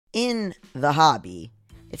In the hobby,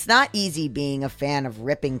 it's not easy being a fan of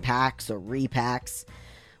ripping packs or repacks.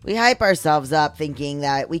 We hype ourselves up thinking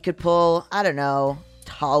that we could pull,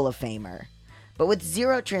 Hall of Famer. But with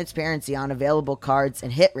zero transparency on available cards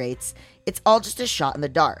and hit rates, it's all just a shot in the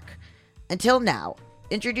dark. Until now,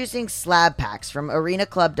 introducing slab packs from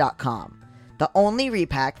arenaclub.com, the only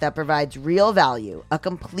repack that provides real value, a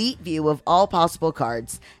complete view of all possible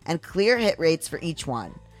cards, and clear hit rates for each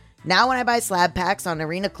one. Now when I buy slab packs on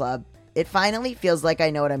Arena Club, it finally feels like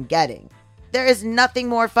I know what I'm getting. There is nothing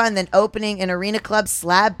more fun than opening an Arena Club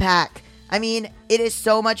slab pack. I mean, it is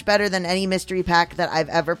so much better than any mystery pack that I've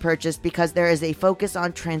ever purchased because there is a focus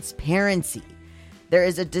on transparency. There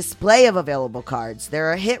is a display of available cards.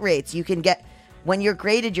 There are hit rates you can get. When you're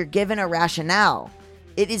graded, you're given a rationale.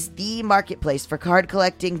 It is the marketplace for card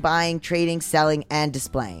collecting, buying, trading, selling, and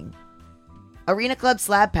displaying. Arena Club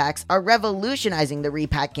slab packs are revolutionizing the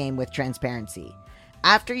repack game with transparency.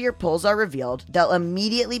 After your pulls are revealed, they'll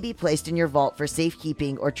immediately be placed in your vault for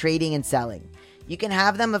safekeeping or trading and selling. You can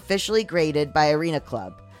have them officially graded by Arena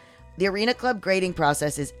Club. The Arena Club grading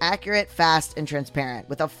process is accurate, fast, and transparent,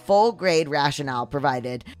 with a full grade rationale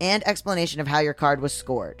provided and explanation of how your card was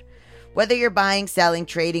scored. Whether you're buying, selling,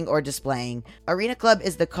 trading, or displaying, Arena Club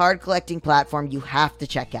is the card collecting platform you have to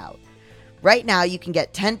check out. Right now, you can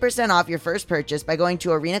get 10% off your first purchase by going to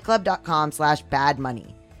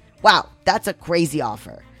arenaclub.com/badmoney. Wow, that's a crazy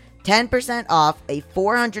offer. 10% off a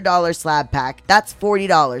 $400 slab pack. That's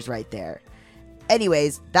 $40 right there.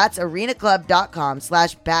 Anyways, that's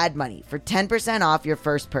arenaclub.com/badmoney for 10% off your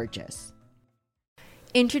first purchase.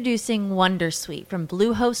 Introducing Wondersuite from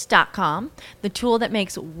Bluehost.com, the tool that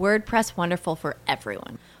makes WordPress wonderful for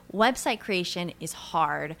everyone. Website creation is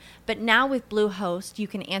hard, but now with Bluehost, you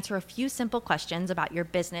can answer a few simple questions about your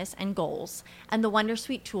business and goals, and the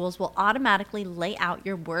Wondersuite tools will automatically lay out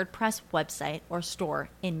your WordPress website or store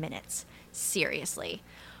in minutes. Seriously.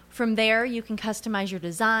 From there, you can customize your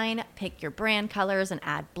design, pick your brand colors, and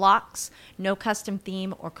add blocks. No custom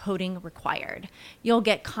theme or coding required. You'll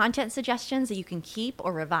get content suggestions that you can keep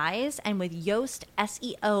or revise, and with Yoast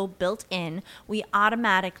SEO built in, we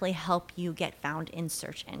automatically help you get found in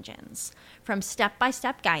search engines. From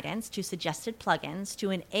step-by-step guidance to suggested plugins to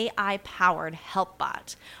an AI-powered help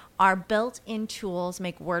bot, our built-in tools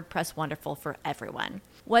make WordPress wonderful for everyone.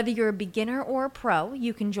 Whether you're a beginner or a pro,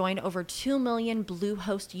 you can join over 2 million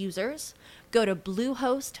Bluehost users. Go to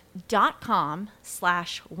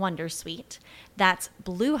bluehost.com/wondersuite. That's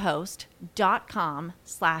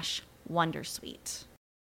bluehost.com/wondersuite.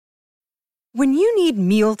 When you need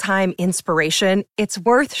mealtime inspiration, it's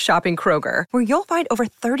worth shopping Kroger, where you'll find over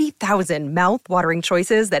 30,000 mouth-watering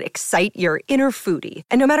choices that excite your inner foodie.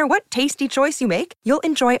 And no matter what tasty choice you make, you'll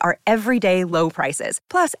enjoy our everyday low prices,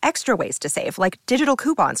 plus extra ways to save, like digital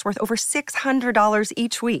coupons worth over $600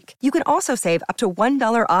 each week. You can also save up to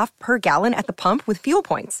 $1 off per gallon at the pump with fuel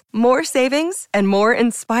points. More savings and more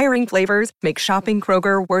inspiring flavors make shopping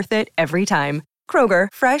Kroger worth it every time. Kroger,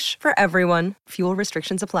 fresh for everyone. Fuel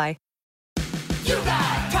restrictions apply. You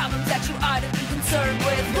got problems that you ought to be concerned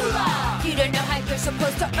with. Moolah! You don't know how you're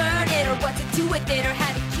supposed to earn it, or what to do with it, or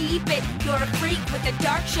how to keep it. You're a freak with a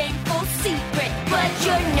dark, shameful secret. But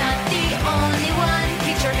you're not the only one.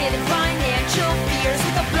 Get your hidden financial fears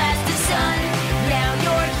with a blast of sun. Now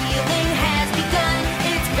your healing has begun.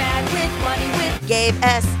 It's Bad with Money with Gabe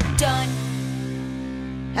S. Dunn.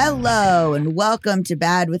 Hello and welcome to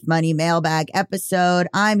Bad with Money Mailbag episode.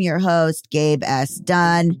 I'm your host, Gabe S.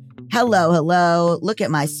 Dunn. Hello. Look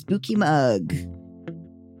at my spooky mug.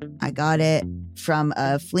 I got it from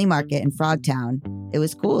a flea market in Frogtown. It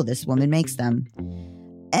was cool. This woman makes them.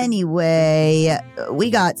 Anyway, we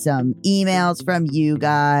got some emails from you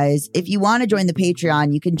guys. If you want to join the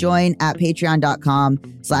Patreon, you can join at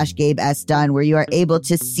patreon.com/Gabe S. Dunn, where you are able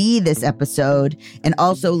to see this episode and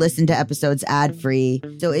also listen to episodes ad-free.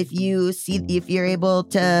 So if you're able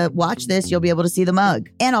to watch this, you'll be able to see the mug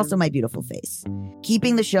and also my beautiful face.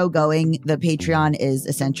 Keeping the show going, the Patreon is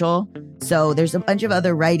essential. So there's a bunch of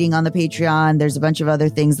other writing on the Patreon. There's a bunch of other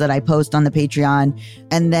things that I post on the Patreon.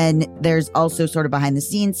 And then there's also sort of behind the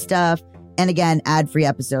scenes stuff. And again, ad-free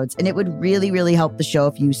episodes. And it would really, really help the show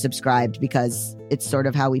if you subscribed, because it's sort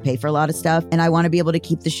of how we pay for a lot of stuff. And I want to be able to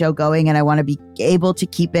keep the show going, and I want to be able to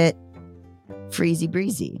keep it freezy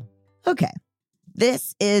breezy. Okay.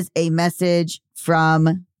 This is a message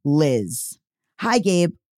from Liz. Hi,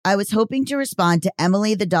 Gabe. I was hoping to respond to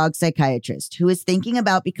Emily, the dog psychiatrist, who is thinking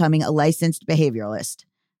about becoming a licensed behaviorist.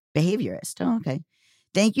 Oh, okay.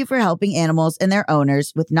 Thank you for helping animals and their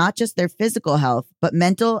owners with not just their physical health, but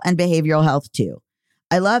mental and behavioral health too.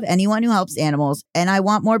 I love anyone who helps animals, and I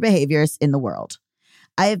want more behaviorists in the world.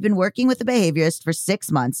 I have been working with a behaviorist for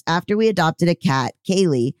 6 months after we adopted a cat,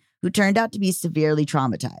 Kaylee, who turned out to be severely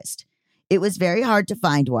traumatized. It was very hard to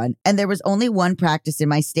find one, and there was only one practice in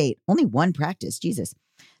my state, only one practice, Jesus,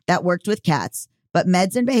 that worked with cats. But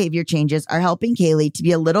meds and behavior changes are helping Kaylee to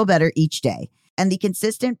be a little better each day, and the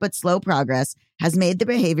consistent but slow progress has made the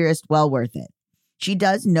behaviorist well worth it. She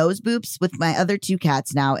does nose boops with my other 2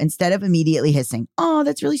 cats now instead of immediately hissing. Oh,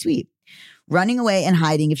 that's really sweet. Running away and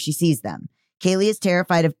hiding if she sees them. Kaylee is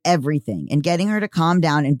terrified of everything, and getting her to calm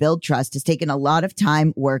down and build trust has taken a lot of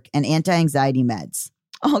time, work, and anti-anxiety meds.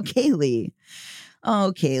 Oh, Kaylee.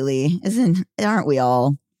 Oh, Kaylee. Aren't we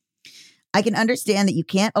all? I can understand that you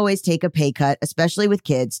can't always take a pay cut, especially with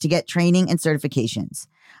kids, to get training and certifications.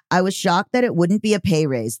 I was shocked that it wouldn't be a pay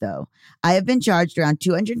raise, though. I have been charged around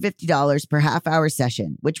 $250 per half-hour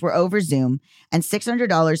session, which were over Zoom, and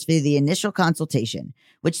 $600 for the initial consultation,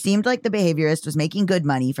 which seemed like the behaviorist was making good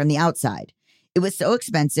money from the outside. It was so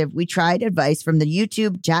expensive, we tried advice from the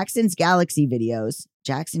YouTube Jackson's Galaxy videos.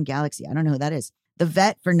 Jackson Galaxy, I don't know who that is. The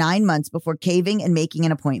vet for 9 months before caving and making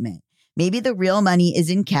an appointment. Maybe the real money is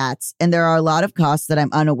in cats, and there are a lot of costs that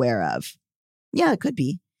I'm unaware of. Yeah, it could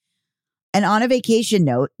be. And on a vacation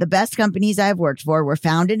note, the best companies I have worked for were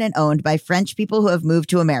founded and owned by French people who have moved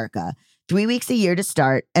to America. 3 weeks a year to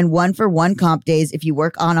start, and 1-for-1 comp days if you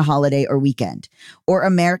work on a holiday or weekend. Or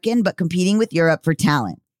American, but competing with Europe for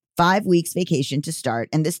talent. 5 weeks vacation to start,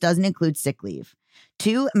 and this doesn't include sick leave.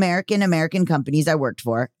 2 American companies I worked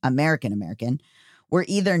for, American, were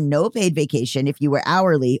either no paid vacation if you were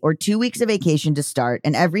hourly or 2 weeks of vacation to start,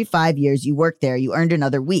 and every 5 years you worked there, you earned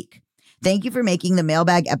another week. Thank you for making the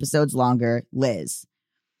mailbag episodes longer, Liz.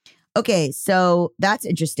 Okay, so that's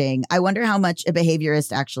interesting. I wonder how much a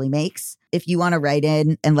behaviorist actually makes. If you want to write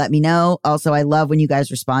in and let me know. Also, I love when you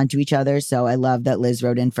guys respond to each other, so I love that Liz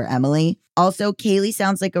wrote in for Emily. Also, Kaylee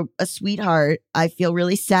sounds like a sweetheart. I feel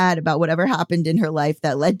really sad about whatever happened in her life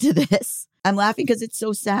that led to this. I'm laughing because it's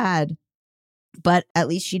so sad. But at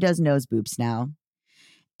least she does nose boops now.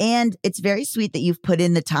 And it's very sweet that you've put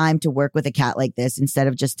in the time to work with a cat like this instead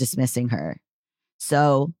of just dismissing her.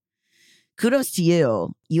 So kudos to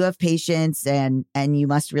you. You have patience and you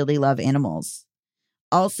must really love animals.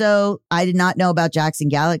 Also, I did not know about Jackson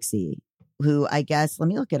Galaxy, who I guess, let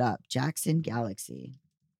me look it up. Jackson Galaxy.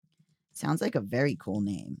 Sounds like a very cool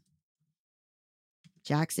name.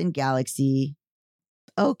 Jackson Galaxy.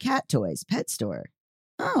 Oh, cat toys, pet store.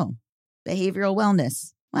 Oh. Behavioral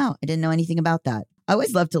wellness. Wow, I didn't know anything about that. I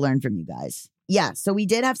always love to learn from you guys. Yeah, so we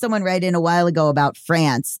did have someone write in a while ago about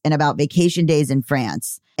France and about vacation days in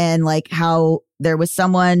France and like how there was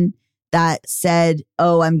someone that said,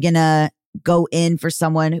 oh, I'm going to go in for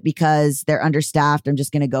someone because they're understaffed. I'm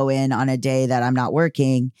just going to go in on a day that I'm not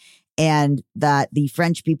working. And that the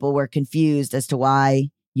French people were confused as to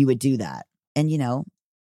why you would do that. And, you know,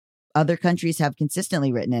 other countries have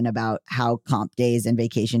consistently written in about how comp days and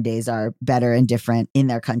vacation days are better and different in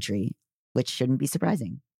their country, which shouldn't be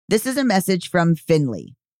surprising. This is a message from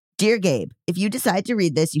Finley. Dear Gabe, if you decide to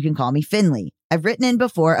read this, you can call me Finley. I've written in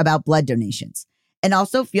before about blood donations. And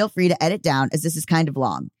also feel free to edit down as this is kind of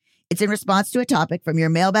long. It's in response to a topic from your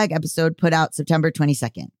mailbag episode put out September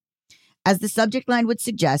 22nd. As the subject line would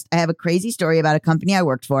suggest, I have a crazy story about a company I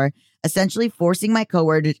worked for, essentially forcing my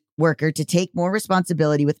coworker to take more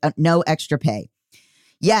responsibility with no extra pay.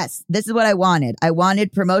 Yes, this is what I wanted. I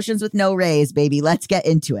wanted promotions with no raise, baby. Let's get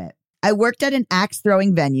into it. I worked at an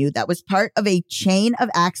axe-throwing venue that was part of a chain of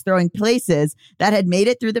axe-throwing places that had made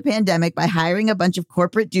it through the pandemic by hiring a bunch of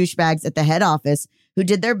corporate douchebags at the head office who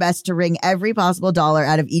did their best to wring every possible dollar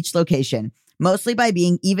out of each location, mostly by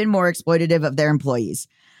being even more exploitative of their employees.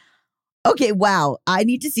 Okay, wow. I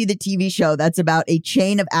need to see the TV show that's about a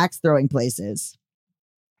chain of axe-throwing places,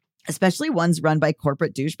 especially ones run by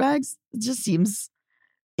corporate douchebags. It just seems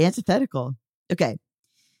antithetical. Okay.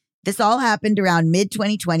 This all happened around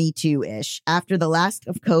mid-2022-ish, after the last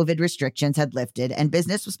of COVID restrictions had lifted and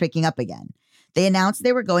business was picking up again. They announced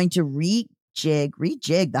they were going to rejig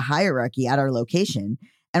the hierarchy at our location,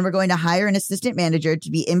 and were going to hire an assistant manager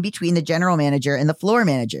to be in between the general manager and the floor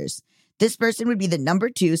managers. This person would be the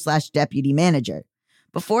number 2/deputy manager.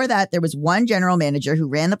 Before that, there was one general manager who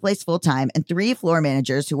ran the place full-time and 3 floor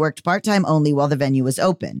managers who worked part-time only while the venue was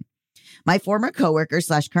open. My former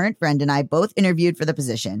coworker/current friend and I both interviewed for the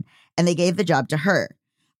position, and they gave the job to her.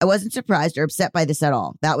 I wasn't surprised or upset by this at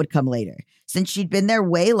all. That would come later, since she'd been there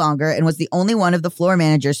way longer and was the only one of the floor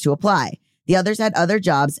managers to apply. The others had other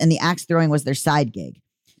jobs, and the axe throwing was their side gig.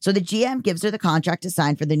 So the GM gives her the contract to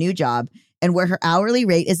sign for the new job, and where her hourly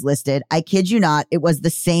rate is listed, I kid you not, it was the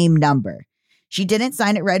same number. She didn't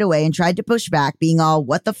sign it right away and tried to push back, being all,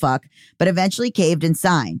 what the fuck, but eventually caved and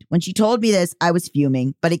signed. When she told me this, I was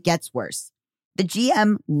fuming, but it gets worse. The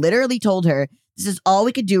GM literally told her, this is all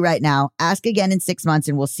we could do right now. Ask again in 6 months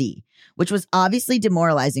and we'll see, which was obviously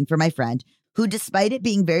demoralizing for my friend, who, despite it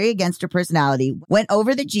being very against her personality, went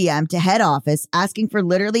over the GM to head office asking for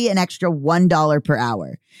literally an extra $1 per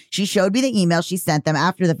hour. She showed me the email she sent them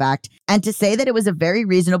after the fact, and to say that it was a very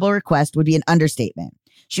reasonable request would be an understatement.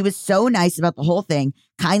 She was so nice about the whole thing,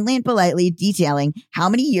 kindly and politely detailing how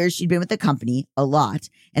many years she'd been with the company, a lot,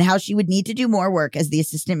 and how she would need to do more work as the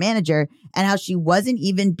assistant manager, and how she wasn't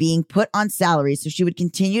even being put on salary, so she would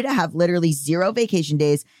continue to have literally 0 vacation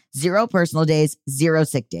days, 0 personal days, 0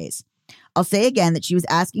 sick days. I'll say again that she was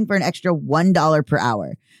asking for an extra $1 per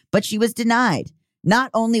hour, but she was denied.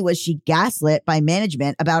 Not only was she gaslit by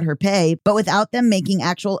management about her pay, but without them making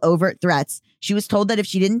actual overt threats, she was told that if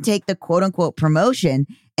she didn't take the quote-unquote promotion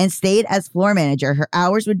and stayed as floor manager, her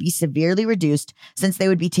hours would be severely reduced since they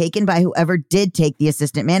would be taken by whoever did take the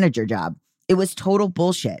assistant manager job. It was total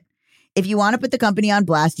bullshit. If you want to put the company on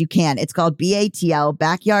blast, you can. It's called BATL,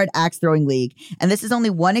 Backyard Axe Throwing League, and this is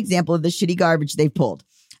only one example of the shitty garbage they've pulled.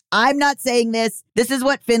 I'm not saying this. This is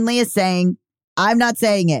what Finley is saying. I'm not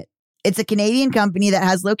saying it. It's a Canadian company that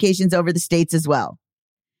has locations over the States as well.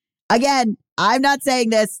 Again, I'm not saying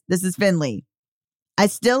this. This is Finley. I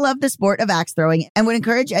still love the sport of axe throwing and would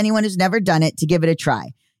encourage anyone who's never done it to give it a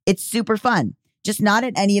try. It's super fun. Just not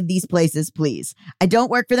at any of these places, please. I don't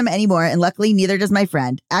work for them anymore, and luckily neither does my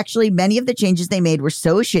friend. Actually, many of the changes they made were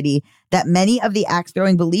so shitty that many of the axe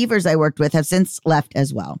throwing believers I worked with have since left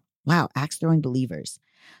as well. Wow, axe throwing believers.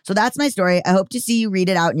 So that's my story. I hope to see you read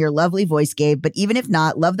it out in your lovely voice, Gabe. But even if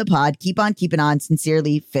not, love the pod. Keep on keeping on.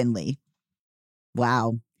 Sincerely, Finley.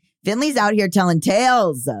 Wow. Finley's out here telling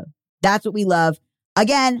tales. That's what we love.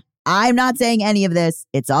 Again, I'm not saying any of this.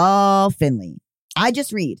 It's all Finley. I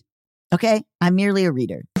just read. Okay? I'm merely a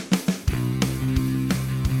reader.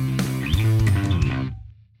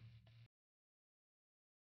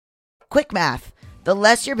 Quick math. The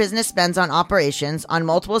less your business spends on operations, on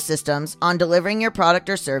multiple systems, on delivering your product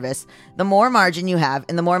or service, the more margin you have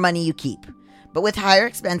and the more money you keep. But with higher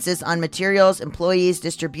expenses on materials, employees,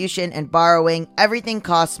 distribution, and borrowing, everything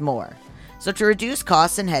costs more. So to reduce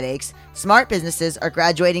costs and headaches, smart businesses are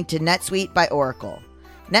graduating to NetSuite by Oracle.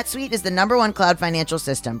 NetSuite is the #1 cloud financial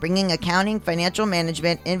system, bringing accounting, financial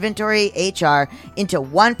management, inventory, HR into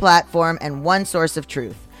one platform and one source of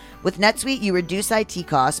truth. With NetSuite, you reduce IT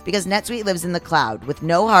costs because NetSuite lives in the cloud with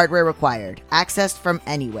no hardware required, accessed from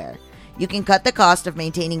anywhere. You can cut the cost of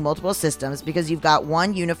maintaining multiple systems because you've got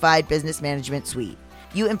one unified business management suite.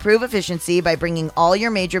 You improve efficiency by bringing all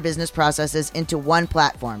your major business processes into one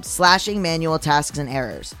platform, slashing manual tasks and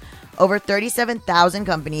errors. Over 37,000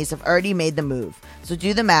 companies have already made the move, so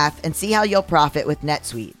do the math and see how you'll profit with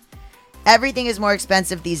NetSuite. Everything is more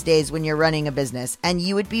expensive these days when you're running a business, and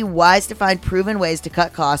you would be wise to find proven ways to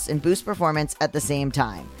cut costs and boost performance at the same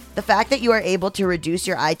time. The fact that you are able to reduce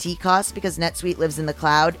your IT costs because NetSuite lives in the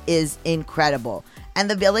cloud is incredible, and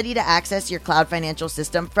the ability to access your cloud financial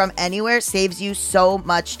system from anywhere saves you so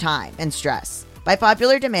much time and stress. By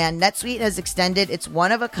popular demand, NetSuite has extended its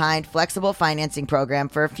one-of-a-kind flexible financing program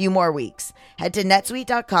for a few more weeks. Head to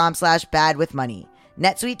netsuite.com/badwithmoney.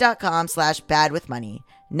 netsuite.com/badwithmoney.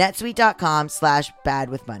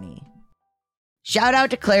 netsuite.com/badwithmoney. Shout out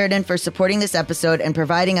to Claritin for supporting this episode and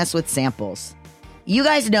providing us with samples. You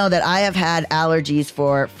guys know that I have had allergies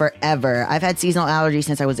for forever. I've had seasonal allergies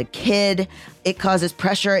since I was a kid. It causes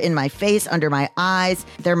pressure in my face, under my eyes.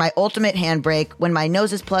 They're my ultimate handbrake. When my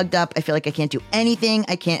nose is plugged up, I feel like I can't do anything.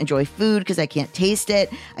 I can't enjoy food because I can't taste it.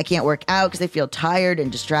 I can't work out because I feel tired and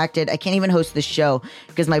distracted. I can't even host this show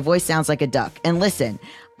because my voice sounds like a duck. And listen,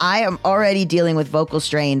 I am already dealing with vocal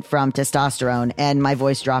strain from testosterone and my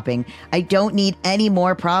voice dropping. I don't need any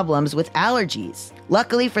more problems with allergies.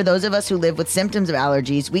 Luckily, for those of us who live with symptoms of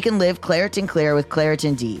allergies, we can live Claritin Clear with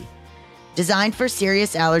Claritin D. Designed for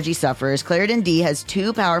serious allergy sufferers, Claritin D has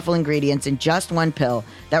 2 powerful ingredients in just one pill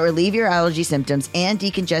that relieve your allergy symptoms and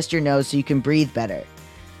decongest your nose so you can breathe better.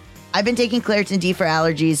 I've been taking Claritin D for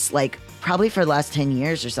allergies probably for the last 10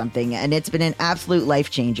 years or something, and it's been an absolute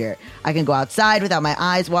life changer. I can go outside without my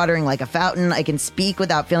eyes watering like a fountain. I can speak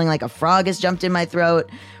without feeling like a frog has jumped in my throat.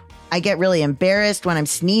 I get really embarrassed when I'm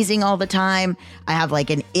sneezing all the time. I have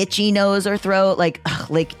an itchy nose or throat.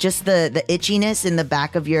 Just the itchiness in the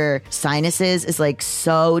back of your sinuses is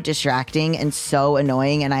so distracting and so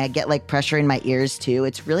annoying, and I get pressure in my ears too.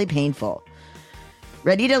 It's really painful.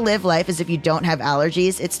 Ready to live life as if you don't have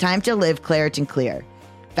allergies? It's time to live Claritin Clear.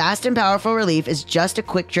 Fast and powerful relief is just a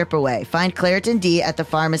quick trip away. Find Claritin D at the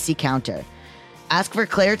pharmacy counter. Ask for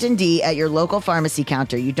Claritin D at your local pharmacy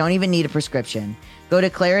counter. You don't even need a prescription. Go to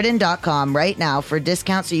Claritin.com right now for a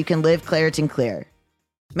discount so you can live Claritin Clear.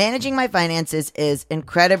 Managing my finances is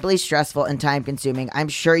incredibly stressful and time-consuming. I'm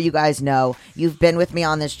sure you guys know. You've been with me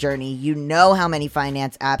on this journey. You know how many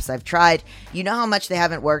finance apps I've tried. You know how much they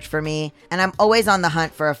haven't worked for me. And I'm always on the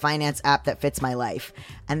hunt for a finance app that fits my life.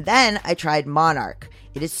 And then I tried Monarch.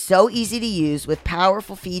 It is so easy to use with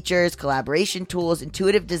powerful features, collaboration tools,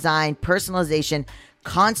 intuitive design, personalization,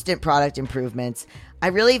 constant product improvements. I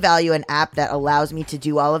really value an app that allows me to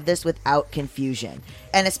do all of this without confusion.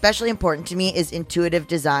 And especially important to me is intuitive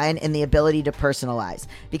design and the ability to personalize,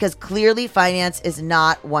 because clearly finance is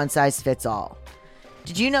not one size fits all.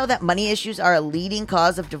 Did you know that money issues are a leading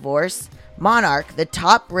cause of divorce? Monarch, the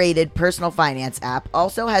top-rated personal finance app,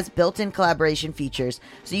 also has built-in collaboration features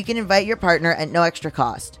so you can invite your partner at no extra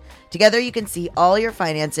cost. Together, you can see all your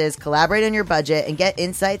finances, collaborate on your budget, and get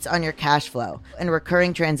insights on your cash flow and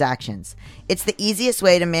recurring transactions. It's the easiest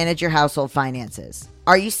way to manage your household finances.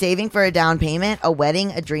 Are you saving for a down payment, a wedding,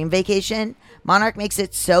 a dream vacation? Monarch makes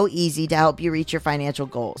it so easy to help you reach your financial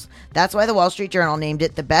goals. That's why the Wall Street Journal named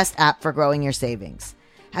it the best app for growing your savings.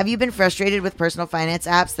 Have you been frustrated with personal finance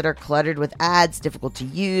apps that are cluttered with ads, difficult to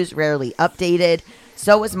use, rarely updated?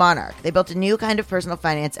 So was Monarch. They built a new kind of personal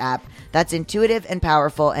finance app that's intuitive and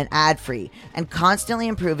powerful and ad-free and constantly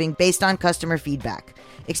improving based on customer feedback.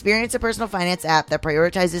 Experience a personal finance app that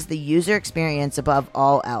prioritizes the user experience above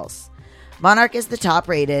all else. Monarch is the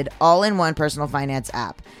top-rated, all-in-one personal finance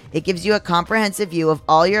app. It gives you a comprehensive view of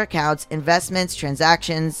all your accounts, investments,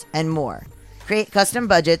 transactions, and more. Create custom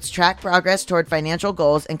budgets, track progress toward financial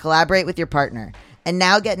goals, and collaborate with your partner. And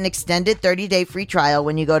now get an extended 30-day free trial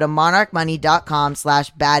when you go to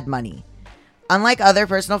monarchmoney.com/badmoney. Unlike other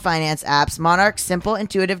personal finance apps, Monarch's simple,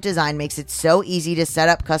 intuitive design makes it so easy to set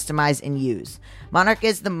up, customize, and use. Monarch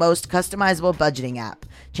is the most customizable budgeting app.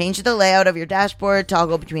 Change the layout of your dashboard,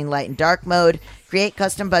 toggle between light and dark mode, create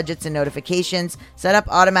custom budgets and notifications, set up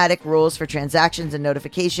automatic rules for transactions and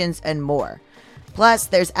notifications, and more. Plus,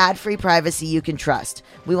 there's ad-free privacy you can trust.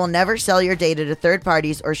 We will never sell your data to third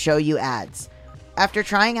parties or show you ads. After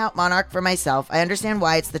trying out Monarch for myself, I understand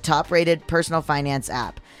why it's the top-rated personal finance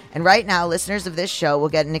app. And right now, listeners of this show will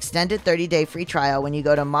get an extended 30-day free trial when you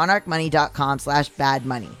go to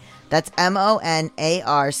monarchmoney.com/badmoney. That's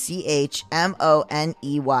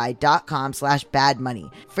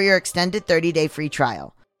monarchmoney.com/badmoney for your extended 30-day free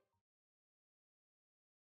trial.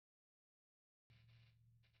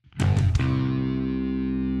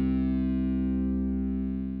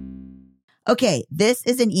 Okay, this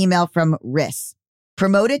is an email from Riss.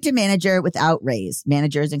 Promoted to manager without raise.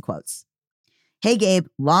 Managers in quotes. Hey, Gabe,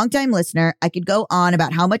 longtime listener. I could go on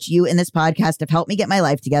about how much you and this podcast have helped me get my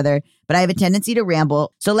life together, but I have a tendency to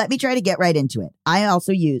ramble, so let me try to get right into it. I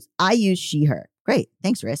use she, her. Great.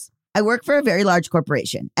 Thanks, Riss. I work for a very large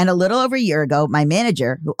corporation, and a little over a year ago, my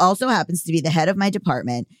manager, who also happens to be the head of my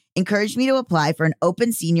department, encouraged me to apply for an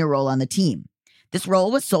open senior role on the team. This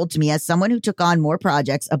role was sold to me as someone who took on more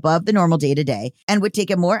projects above the normal day-to-day and would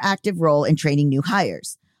take a more active role in training new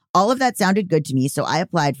hires. All of that sounded good to me, so I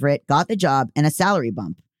applied for it, got the job, and a salary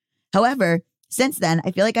bump. However, since then,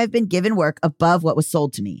 I feel like I've been given work above what was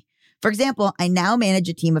sold to me. For example, I now manage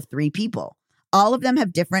a team of 3 people. All of them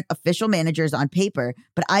have different official managers on paper,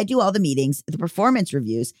 but I do all the meetings, the performance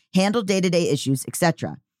reviews, handle day-to-day issues,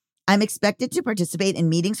 etc. I'm expected to participate in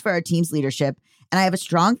meetings for our team's leadership, and I have a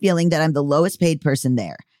strong feeling that I'm the lowest paid person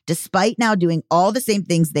there, despite now doing all the same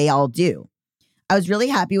things they all do. I was really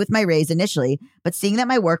happy with my raise initially, but seeing that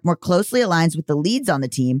my work more closely aligns with the leads on the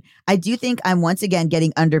team, I do think I'm once again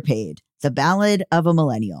getting underpaid. The Ballad of a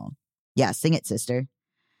Millennial. Yeah, sing it, sister.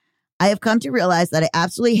 I have come to realize that I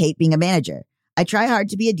absolutely hate being a manager. I try hard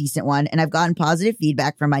to be a decent one, and I've gotten positive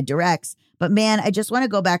feedback from my directs, but man, I just want to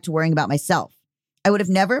go back to worrying about myself. I would have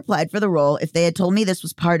never applied for the role if they had told me this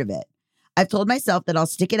was part of it. I've told myself that I'll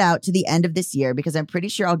stick it out to the end of this year because I'm pretty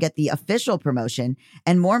sure I'll get the official promotion,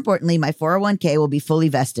 and more importantly, my 401k will be fully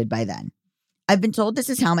vested by then. I've been told this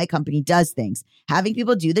is how my company does things, having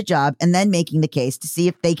people do the job and then making the case to see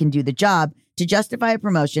if they can do the job to justify a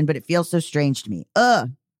promotion, but it feels so strange to me.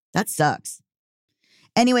 Ugh, that sucks.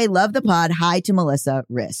 Anyway, love the pod. Hi to Melissa,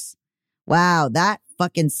 Riss. Wow, that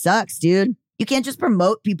fucking sucks, dude. You can't just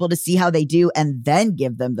promote people to see how they do and then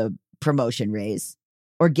give them the promotion raise.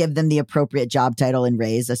 Or give them the appropriate job title and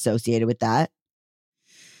raise associated with that.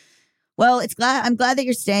 Well, I'm glad that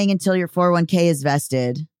you're staying until your 401k is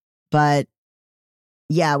vested. But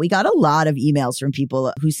yeah, we got a lot of emails from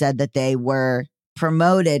people who said that they were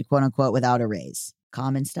promoted, quote unquote, without a raise.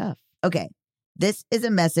 Common stuff. Okay. This is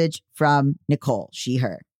a message from Nicole, she,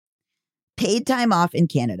 her. Paid time off in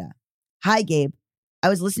Canada. Hi, Gabe. I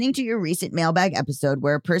was listening to your recent Mailbag episode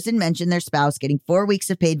where a person mentioned their spouse getting 4 weeks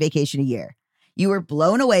of paid vacation a year. You were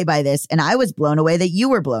blown away by this, and I was blown away that you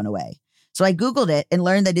were blown away. So I Googled it and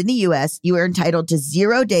learned that in the U.S., you are entitled to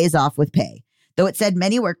 0 days off with pay, though it said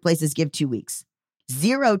many workplaces give 2 weeks.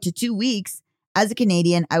 0 to 2 weeks? As a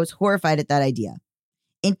Canadian, I was horrified at that idea.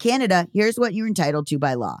 In Canada, here's what you're entitled to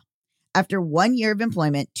by law. After 1 year of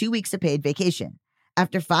employment, 2 weeks of paid vacation.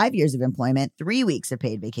 After 5 years of employment, 3 weeks of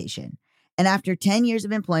paid vacation. And after 10 years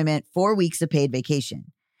of employment, 4 weeks of paid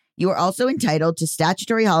vacation. You are also entitled to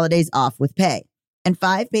statutory holidays off with pay and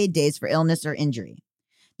 5 paid days for illness or injury.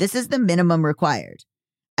 This is the minimum required.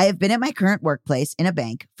 I have been at my current workplace in a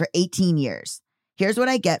bank for 18 years. Here's what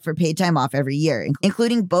I get for paid time off every year,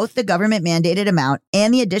 including both the government mandated amount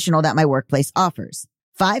and the additional that my workplace offers.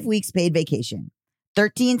 5 weeks paid vacation,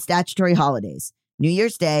 13 statutory holidays, New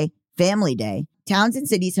Year's Day, Family Day. Towns and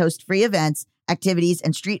cities host free events, activities,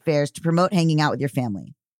 and street fairs to promote hanging out with your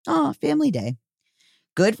family. Oh, Family Day.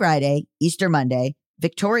 Good Friday, Easter Monday,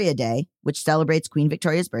 Victoria Day, which celebrates Queen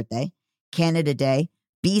Victoria's birthday, Canada Day,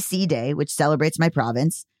 BC Day, which celebrates my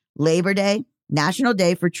province, Labor Day, National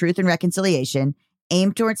Day for Truth and Reconciliation,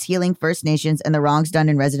 aimed towards healing First Nations and the wrongs done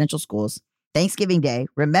in residential schools, Thanksgiving Day,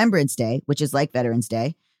 Remembrance Day, which is like Veterans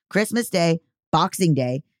Day, Christmas Day, Boxing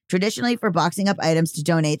Day, traditionally for boxing up items to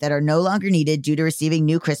donate that are no longer needed due to receiving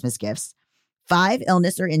new Christmas gifts, 5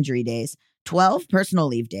 illness or injury days, 12 personal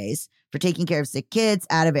leave days for taking care of sick kids,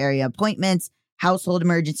 out-of-area appointments, household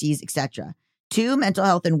emergencies, etc. 2 mental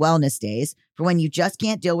health and wellness days for when you just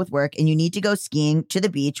can't deal with work and you need to go skiing, to the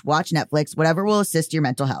beach, watch Netflix, whatever will assist your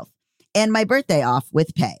mental health. And my birthday off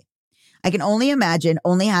with pay. I can only imagine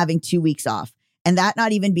only having 2 weeks off, and that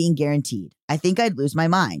not even being guaranteed. I think I'd lose my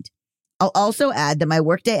mind. I'll also add that my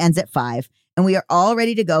workday ends at 5, and we are all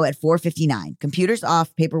ready to go at 4:59. Computers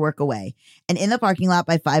off, paperwork away, and in the parking lot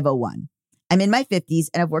by 5:01. I'm in my 50s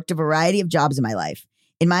and have worked a variety of jobs in my life.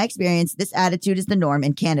 In my experience, this attitude is the norm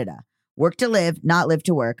in Canada. Work to live, not live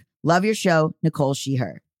to work. Love your show, Nicole She,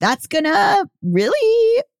 Her. That's gonna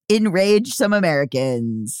really enrage some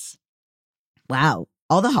Americans. Wow.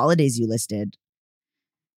 All the holidays you listed.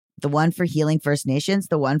 The one for healing First Nations,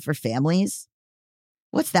 the one for families.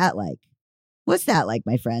 What's that like? What's that like,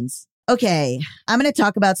 my friends? Okay, I'm going to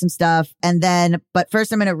talk about some stuff but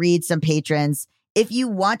first I'm going to read some patrons. If you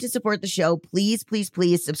want to support the show, please, please,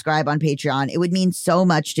 please subscribe on Patreon. It would mean so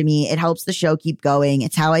much to me. It helps the show keep going.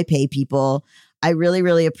 It's how I pay people. I really,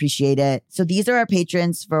 really appreciate it. So these are our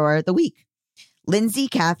patrons for the week. Lindsay,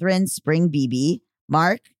 Catherine, Spring BB,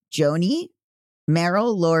 Mark, Joni,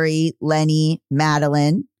 Meryl, Lori, Lenny,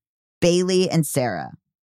 Madeline, Bailey, and Sarah.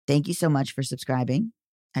 Thank you so much for subscribing.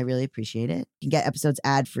 I really appreciate it. You can get episodes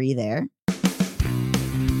ad-free there.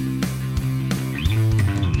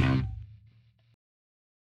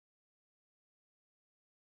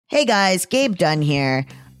 Hey guys, Gabe Dunn here.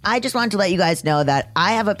 I just wanted to let you guys know that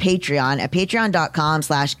I have a Patreon at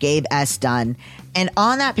patreon.com/GabeSDunn. And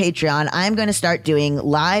on that Patreon, I'm going to start doing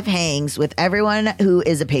live hangs with everyone who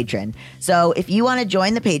is a patron. So if you want to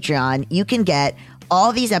join the Patreon, you can get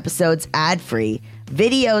all these episodes ad-free,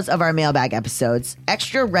 videos of our Mailbag episodes,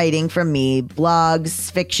 extra writing from me,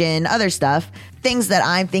 blogs, fiction, other stuff, things that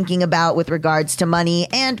I'm thinking about with regards to money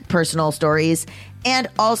and personal stories. And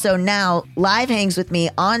also now live hangs with me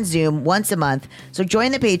on Zoom once a month. So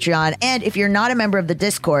join the Patreon. And if you're not a member of the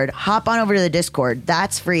Discord, hop on over to the Discord.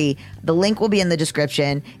 That's free. The link will be in the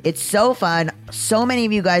description. It's so fun. So many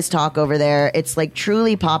of you guys talk over there. It's like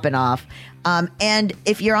truly popping off. And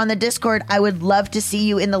if you're on the Discord, I would love to see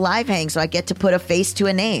you in the live hang so I get to put a face to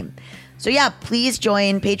a name. So yeah, please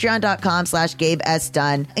join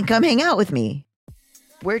patreon.com/GabeSDunn and come hang out with me.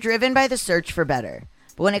 We're driven by the search for better.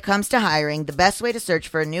 But when it comes to hiring, the best way to search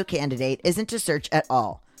for a new candidate isn't to search at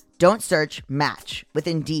all. Don't search, match with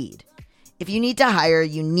Indeed. If you need to hire,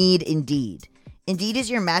 you need Indeed. Indeed is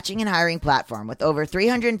your matching and hiring platform with over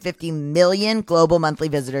 350 million global monthly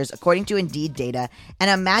visitors, according to Indeed data, and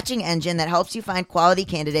a matching engine that helps you find quality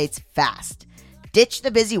candidates fast. Ditch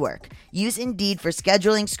the busy work. Use Indeed for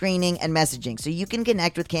scheduling, screening, and messaging so you can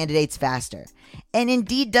connect with candidates faster. And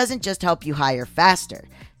Indeed doesn't just help you hire faster.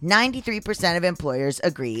 93% of employers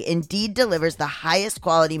agree Indeed delivers the highest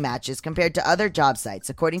quality matches compared to other job sites,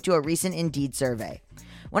 according to a recent Indeed survey.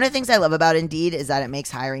 One of the things I love about Indeed is that it makes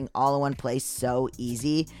hiring all in one place so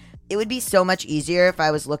easy. It would be so much easier if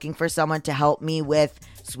I was looking for someone to help me with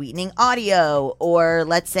sweetening audio, or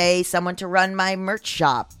let's say someone to run my merch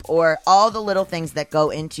shop, or all the little things that go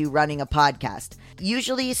into running a podcast.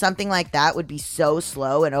 Usually something like that would be so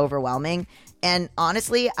slow and overwhelming. And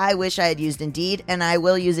honestly, I wish I had used Indeed, and I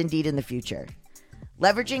will use Indeed in the future.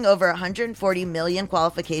 Leveraging over 140 million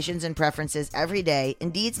qualifications and preferences every day,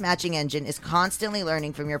 Indeed's matching engine is constantly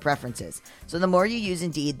learning from your preferences. So the more you use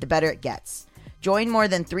Indeed, the better it gets. Join more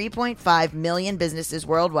than 3.5 million businesses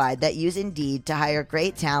worldwide that use Indeed to hire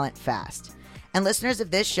great talent fast. And listeners of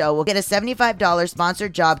this show will get a $75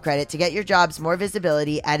 sponsored job credit to get your jobs more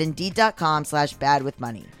visibility at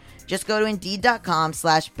Indeed.com/badwithmoney. Just go to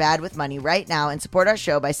Indeed.com/badwithmoney right now and support our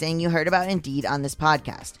show by saying you heard about Indeed on this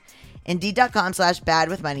podcast.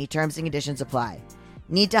 Indeed.com/badwithmoney. Terms and conditions apply.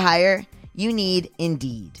 Need to hire? You need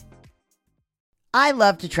Indeed. I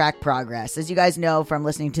love to track progress. As you guys know from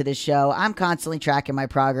listening to this show, I'm constantly tracking my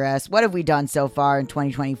progress. What have we done so far in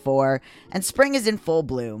 2024? And spring is in full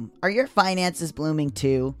bloom. Are your finances blooming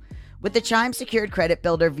too? With the Chime Secured Credit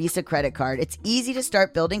Builder Visa Credit Card, it's easy to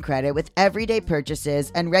start building credit with everyday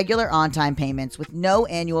purchases and regular on-time payments with no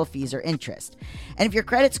annual fees or interest. And if your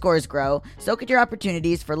credit scores grow, so could your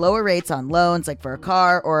opportunities for lower rates on loans like for a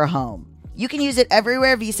car or a home. You can use it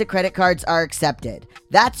everywhere Visa credit cards are accepted.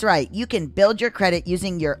 That's right, you can build your credit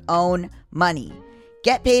using your own money.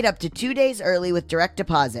 Get paid up to 2 days early with direct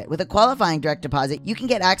deposit. With a qualifying direct deposit, you can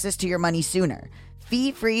get access to your money sooner.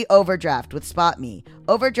 Fee-free overdraft with SpotMe.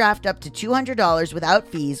 Overdraft up to $200 without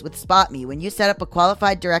fees with SpotMe when you set up a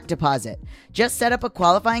qualified direct deposit. Just set up a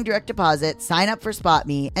qualifying direct deposit, sign up for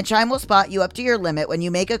SpotMe, and Chime will spot you up to your limit when you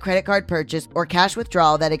make a credit card purchase or cash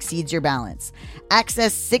withdrawal that exceeds your balance.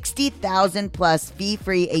 Access 60,000 plus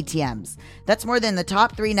fee-free ATMs. That's more than the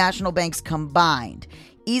top 3 national banks combined.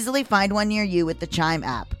 Easily find one near you with the Chime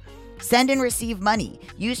app. Send and receive money.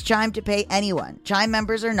 Use Chime to pay anyone, Chime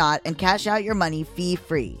members or not, and cash out your money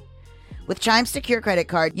fee-free. With Chime's secure credit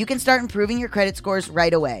card, you can start improving your credit scores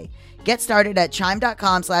right away. Get started at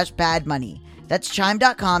chime.com/badmoney. That's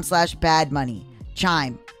chime.com/badmoney.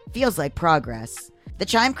 Chime. Feels like progress. The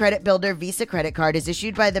Chime Credit Builder Visa Credit Card is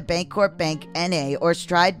issued by the Bancorp Bank N.A. or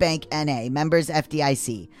Stride Bank N.A., members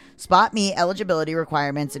FDIC. SpotMe eligibility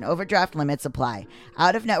requirements and overdraft limits apply.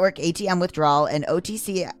 Out-of-network ATM withdrawal and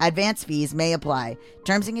OTC advance fees may apply.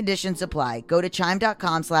 Terms and conditions apply. Go to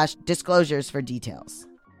chime.com/disclosures for details.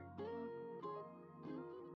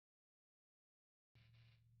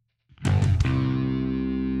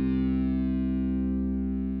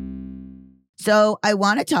 So I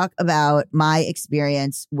want to talk about my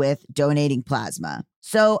experience with donating plasma.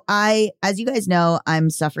 So as you guys know,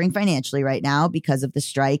 I'm suffering financially right now because of the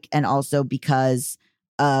strike and also because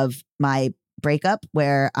of my breakup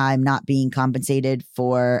where I'm not being compensated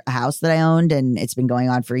for a house that I owned, and it's been going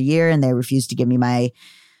on for a year and they refused to give me my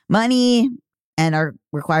money and are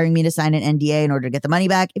requiring me to sign an NDA in order to get the money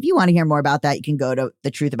back. If you want to hear more about that, you can go to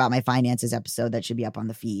the Truth About My Finances episode that should be up on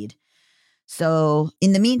the feed. So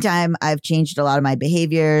in the meantime, I've changed a lot of my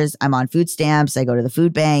behaviors. I'm on food stamps. I go to the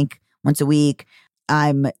food bank once a week.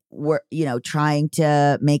 I'm, trying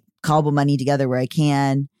to make callable money together where I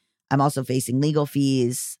can. I'm also facing legal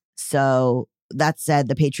fees. So that said,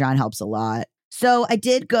 the Patreon helps a lot. So I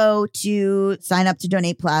did go to sign up to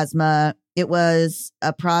donate plasma. It was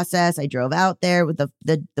a process. I drove out there with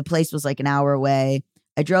the place was like an hour away.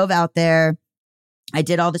 I drove out there. I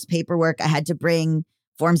did all this paperwork. I had to bring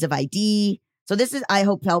forms of ID. So this is, I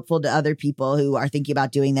hope, helpful to other people who are thinking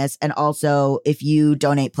about doing this. And also, if you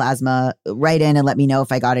donate plasma, write in and let me know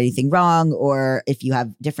if I got anything wrong or if you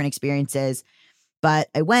have different experiences. But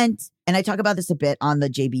I went, and I talk about this a bit on the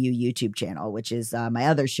JBU YouTube channel, which is my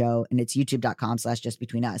other show, and it's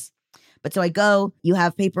youtube.com/justbetweenus. But so I go, you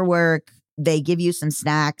have paperwork. They give you some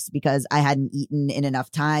snacks because I hadn't eaten in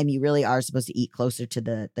enough time. You really are supposed to eat closer to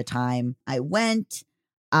the time. I went.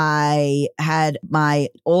 I had my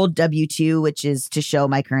old W-2, which is to show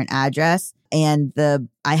my current address, and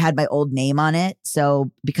I had my old name on it.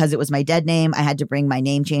 So because it was my dead name, I had to bring my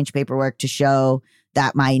name change paperwork to show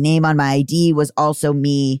that my name on my ID was also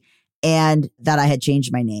me and that I had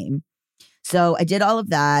changed my name. So I did all of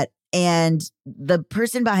that, and the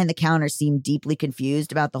person behind the counter seemed deeply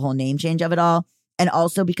confused about the whole name change of it all, and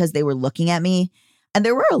also because they were looking at me. And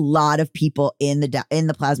there were a lot of people in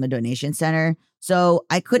the plasma donation center. So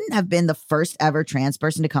I couldn't have been the first ever trans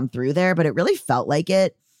person to come through there, but it really felt like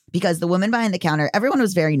it because the woman behind the counter, everyone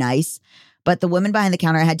was very nice, but the woman behind the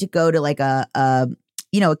counter had to go to like a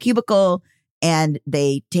cubicle, and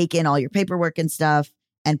they take in all your paperwork and stuff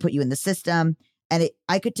and put you in the system. And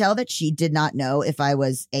I could tell that she did not know if I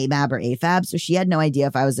was AMAB or AFAB. So she had no idea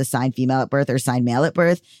if I was assigned female at birth or assigned male at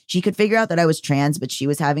birth. She could figure out that I was trans, but she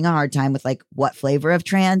was having a hard time with like what flavor of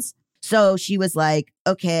trans. So she was like,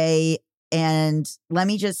 okay, and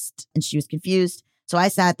and she was confused. So I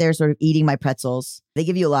sat there sort of eating my pretzels. They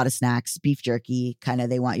give you a lot of snacks, beef jerky, kind of,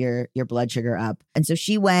 they want your blood sugar up. And so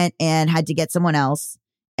she went and had to get someone else.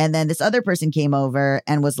 And then this other person came over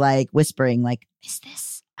and was like whispering, like, is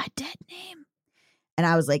this a dead name? And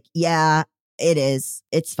I was like, yeah, it is.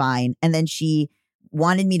 It's fine. And then she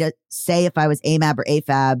wanted me to say if I was AMAB or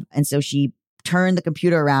AFAB. And so she turned the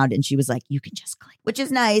computer around and she was like, you can just click, which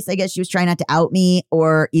is nice. I guess she was trying not to out me,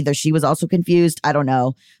 or either she was also confused. I don't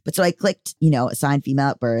know. But so I clicked, assigned female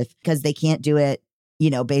at birth, because they can't do it,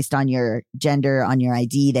 based on your gender on your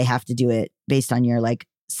ID. They have to do it based on your like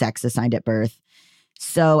sex assigned at birth.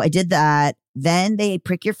 So I did that. Then they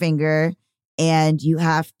prick your finger and you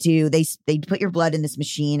have to, they put your blood in this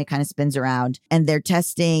machine. It kind of spins around and they're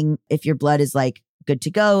testing if your blood is like good to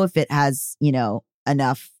go, if it has,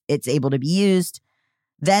 enough, it's able to be used.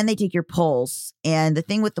 Then they take your pulse. And the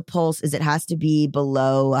thing with the pulse is it has to be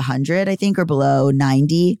below 100, I think, or below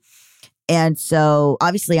 90. And so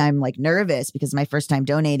obviously I'm like nervous because it's my first time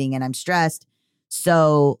donating and I'm stressed.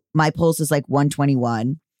 So my pulse is like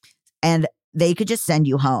 121 and they could just send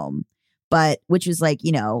you home. But which was like,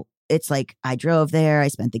 it's like I drove there, I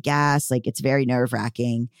spent the gas, like it's very nerve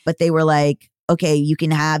wracking. But they were like, okay, you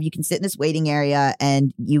can sit in this waiting area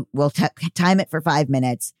and you will time it for 5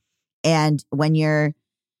 minutes. And when your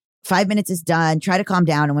 5 minutes is done, try to calm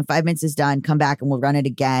down. And when 5 minutes is done, come back and we'll run it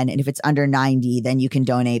again. And if it's under 90, then you can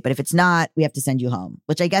donate. But if it's not, we have to send you home,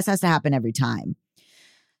 which I guess has to happen every time.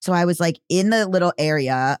 So I was like in the little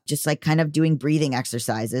area, just like kind of doing breathing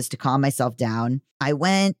exercises to calm myself down. I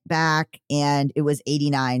went back and it was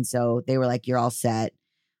 89. So they were like, you're all set.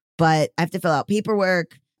 But I have to fill out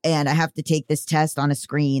paperwork and I have to take this test on a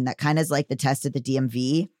screen that kind of is like the test at the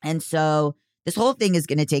DMV. And so this whole thing is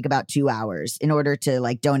going to take about 2 hours in order to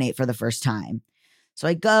like donate for the first time. So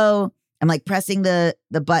I go, I'm like pressing the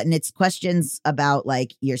button. It's questions about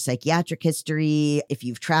like your psychiatric history, if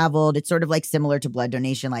you've traveled. It's sort of like similar to blood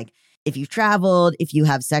donation. Like if you've traveled, if you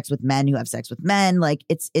have sex with men who have sex with men, like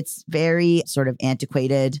it's very sort of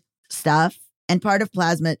antiquated stuff. And part of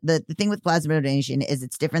plasma, the thing with plasma donation is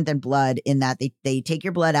it's different than blood in that they take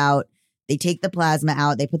your blood out, they take the plasma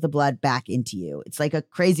out, they put the blood back into you. It's like a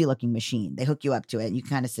crazy looking machine. They hook you up to it and you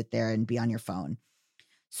can kind of sit there and be on your phone.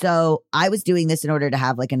 So I was doing this in order to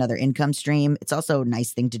have like another income stream. It's also a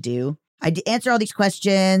nice thing to do. I answer all these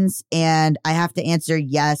questions and I have to answer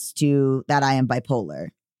yes to that I am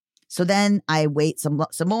bipolar. So then I wait some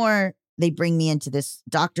more. They bring me into this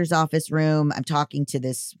doctor's office room. I'm talking to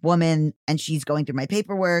this woman and she's going through my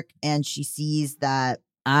paperwork and she sees that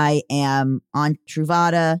I am on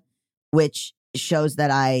Truvada, which shows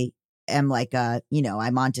that I am like I'm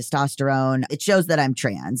on testosterone. It shows that I'm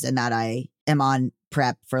trans and that I am on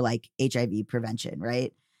PrEP for like HIV prevention,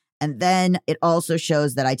 right? And then it also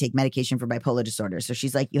shows that I take medication for bipolar disorder. So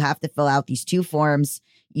she's like, you have to fill out these 2 forms.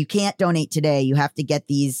 You can't donate today. You have to get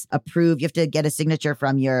these approved. You have to get a signature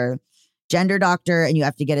from your gender doctor and you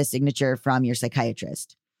have to get a signature from your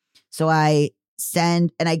psychiatrist. So I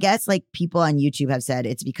send, and I guess like people on YouTube have said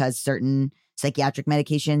it's because certain psychiatric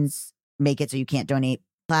medications make it so you can't donate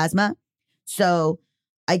plasma. So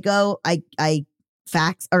I go, I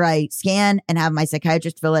fax or I scan and have my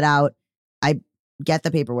psychiatrist fill it out. I get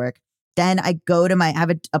the paperwork. Then I go to I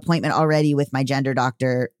have an appointment already with my gender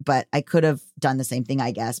doctor, but I could have done the same thing,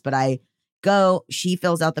 I guess. But I go, she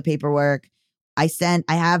fills out the paperwork. I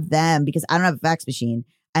have them, because I don't have a fax machine,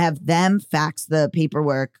 I have them fax the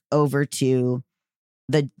paperwork over to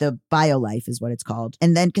the BioLife is what it's called.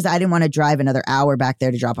 And then, because I didn't want to drive another hour back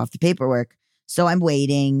there to drop off the paperwork. So I'm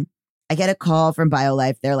waiting. I get a call from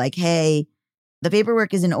BioLife. They're like, hey, the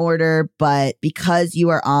paperwork is in order, but because you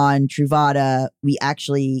are on Truvada, we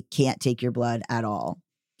actually can't take your blood at all.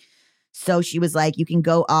 So she was like, you can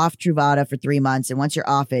go off Truvada for 3 months. And once you're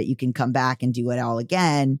off it, you can come back and do it all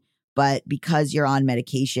again. But because you're on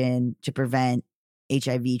medication to prevent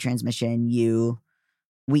HIV transmission, you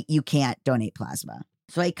can't donate plasma.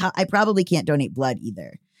 So I probably can't donate blood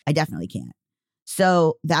either. I definitely can't.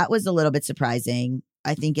 So that was a little bit surprising.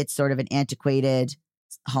 I think it's sort of an antiquated,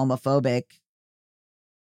 homophobic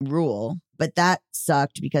rule, but that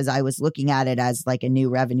sucked because I was looking at it as like a new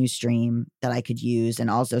revenue stream that I could use and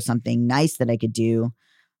also something nice that I could do,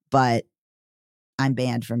 but I'm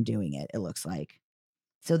banned from doing it, it looks like.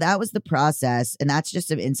 So that was the process. And that's just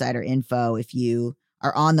some insider info. If you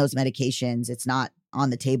are on those medications, it's not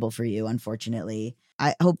on the table for you, unfortunately.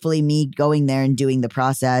 Hopefully me going there and doing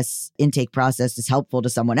the intake process is helpful to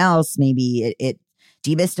someone else. Maybe it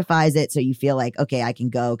demystifies it so you feel like, okay, I can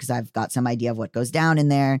go because I've got some idea of what goes down in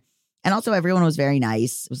there. And also everyone was very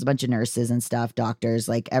nice. It was a bunch of nurses and stuff, doctors,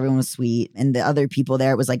 like everyone was sweet. And the other people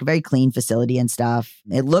there, it was like a very clean facility and stuff.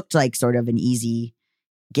 It looked like sort of an easy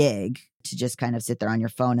gig to just kind of sit there on your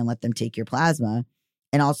phone and let them take your plasma,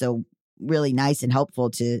 and also really nice and helpful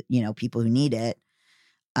to, people who need it.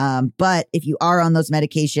 But if you are on those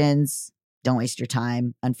medications, don't waste your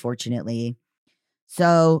time, unfortunately.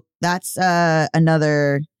 So that's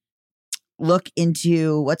another look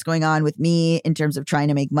into what's going on with me in terms of trying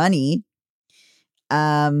to make money.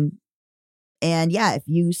 And yeah, if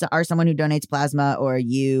you are someone who donates plasma, or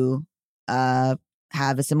you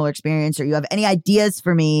have a similar experience, or you have any ideas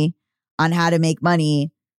for me on how to make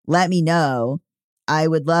money, let me know. I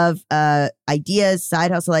would love ideas,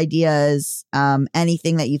 side hustle ideas,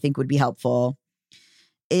 anything that you think would be helpful.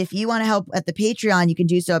 If you want to help at the Patreon, you can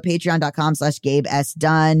do so at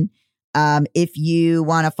patreon.com/GabeSDunn. If you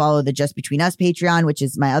want to follow the Just Between Us Patreon, which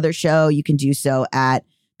is my other show, you can do so at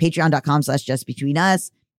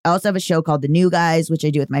patreon.com/JustBetweenUs. I also have a show called The New Guys, which I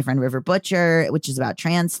do with my friend River Butcher, which is about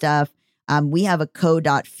trans stuff. We have a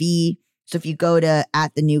co.fee. So if you go to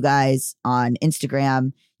 @TheNewGuys on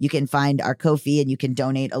Instagram, you can find our Ko-fi and you can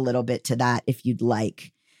donate a little bit to that if you'd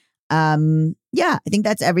like. Yeah, I think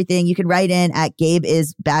that's everything. You can write in at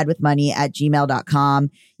gabeisbadwithmoney@gmail.com.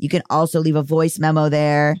 You can also leave a voice memo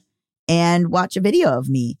there and watch a video of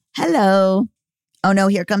me. Hello. Oh no,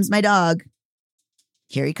 here comes my dog.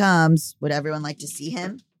 Here he comes. Would everyone like to see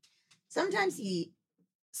him? Sometimes he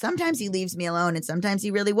leaves me alone and sometimes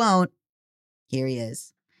he really won't. Here he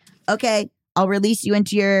is. Okay, I'll release you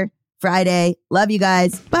into your Friday. Love you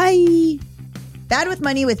guys. Bye. Bad with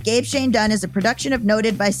Money with Gabe Shane Dunn is a production of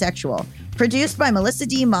Noted Bisexual. Produced by Melissa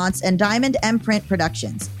D. Montz and Diamond M Print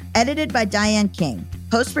Productions. Edited by Diane King.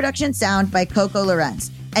 Post-production sound by Coco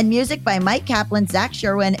Lorenz. And music by Mike Kaplan, Zach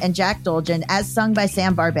Sherwin, and Jack Dolgen, as sung by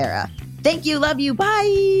Sam Barbera. Thank you. Love you.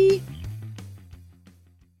 Bye.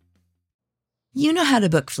 You know how to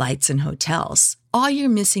book flights and hotels. All you're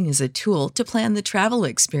missing is a tool to plan the travel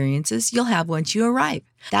experiences you'll have once you arrive.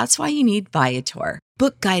 That's why you need Viator.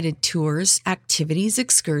 Book guided tours, activities,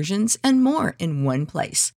 excursions, and more in one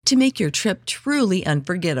place to make your trip truly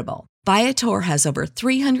unforgettable. Viator has over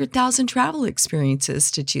 300,000 travel experiences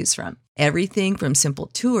to choose from. Everything from simple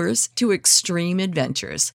tours to extreme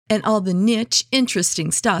adventures and all the niche,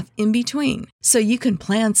 interesting stuff in between. So you can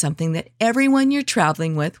plan something that everyone you're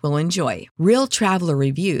traveling with will enjoy. Real traveler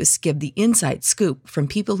reviews give the inside scoop from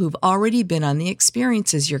people who've already been on the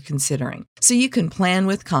experiences you're considering. So you can plan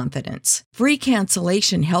with confidence. Free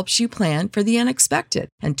cancellation helps you plan for the unexpected.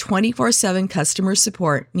 And 24/7 customer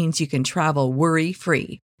support means you can travel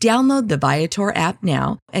worry-free. Download the Viator app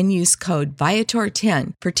now and use code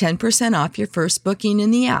Viator10 for 10% off your first booking in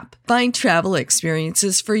the app. Find travel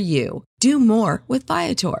experiences for you. Do more with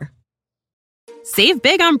Viator. Save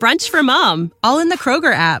big on brunch for mom, all in the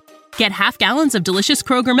Kroger app. Get half gallons of delicious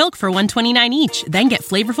Kroger milk for $1.29 each. Then get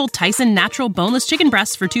flavorful Tyson natural boneless chicken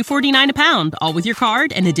breasts for $2.49 a pound, all with your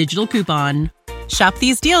card and a digital coupon. Shop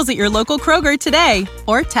these deals at your local Kroger today,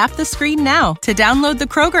 or tap the screen now to download the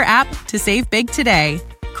Kroger app to save big today.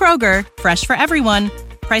 Kroger, fresh for everyone.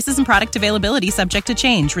 Prices and product availability subject to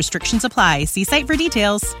change. Restrictions apply. See site for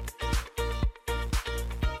details.